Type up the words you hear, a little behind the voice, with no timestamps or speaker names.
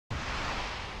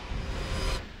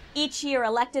Each year,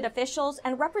 elected officials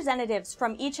and representatives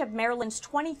from each of Maryland's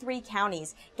 23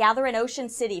 counties gather in Ocean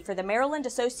City for the Maryland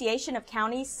Association of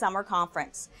Counties Summer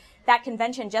Conference. That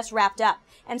convention just wrapped up,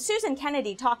 and Susan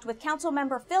Kenedy talked with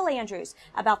Councilmember Phil Andrews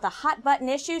about the hot-button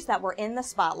issues that were in the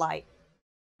spotlight.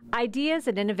 Ideas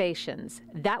and innovations.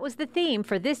 That was the theme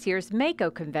for this year's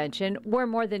MACO Convention, where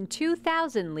more than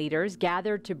 2,000 leaders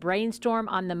gathered to brainstorm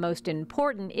on the most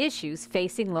important issues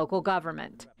facing local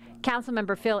government.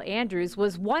 Councilmember Phil Andrews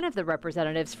was one of the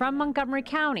representatives from Montgomery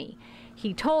County.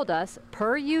 He told us,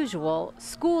 per usual,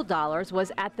 school dollars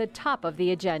was at the top of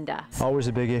the agenda. Always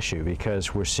a big issue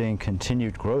because we're seeing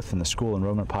continued growth in the school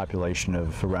enrollment population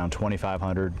of around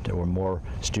 2,500 or more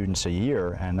students a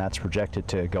year, and that's projected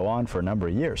to go on for a number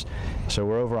of years. So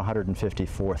we're over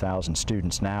 154,000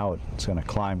 students now. It's going to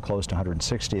climb close to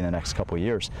 160 in the next couple of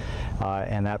years,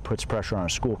 and that puts pressure on our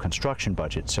school construction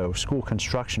budget. So school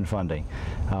construction funding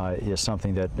is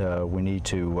something that we need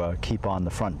to keep on the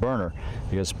front burner,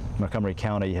 because Montgomery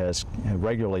County has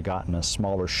regularly gotten a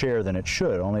smaller share than it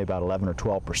should, only about 11 or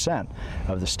 12%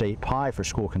 of the state pie for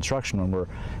school construction, when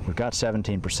we've got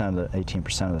 17% of the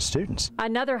 18% of the students.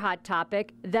 Another hot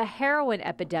topic, the heroin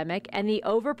epidemic and the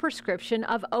overprescription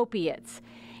of opiates.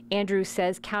 Andrews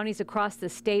says counties across the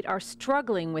state are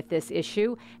struggling with this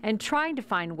issue and trying to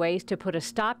find ways to put a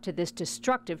stop to this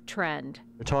destructive trend.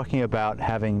 We're talking about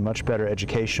having much better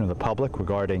education of the public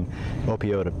regarding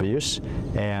opioid abuse,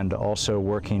 and also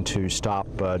working to stop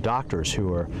doctors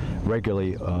who are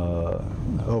regularly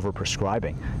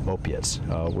overprescribing opiates,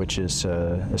 which is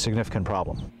a significant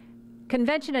problem.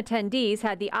 Convention attendees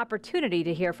had the opportunity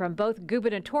to hear from both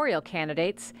gubernatorial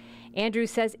candidates.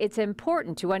 Andrews says it's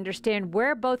important to understand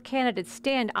where both candidates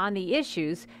stand on the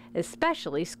issues,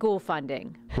 especially school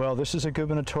funding. Well, this is a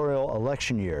gubernatorial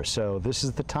election year, so this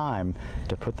is the time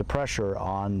to put the pressure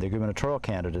on the gubernatorial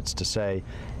candidates to say,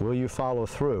 will you follow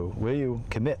through? Will you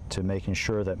commit to making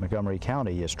sure that Montgomery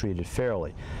County is treated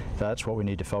fairly? That's what we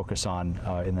need to focus on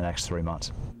in the next 3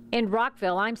 months. In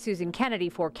Rockville, I'm Susan Kenedy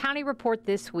for County Report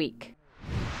This Week.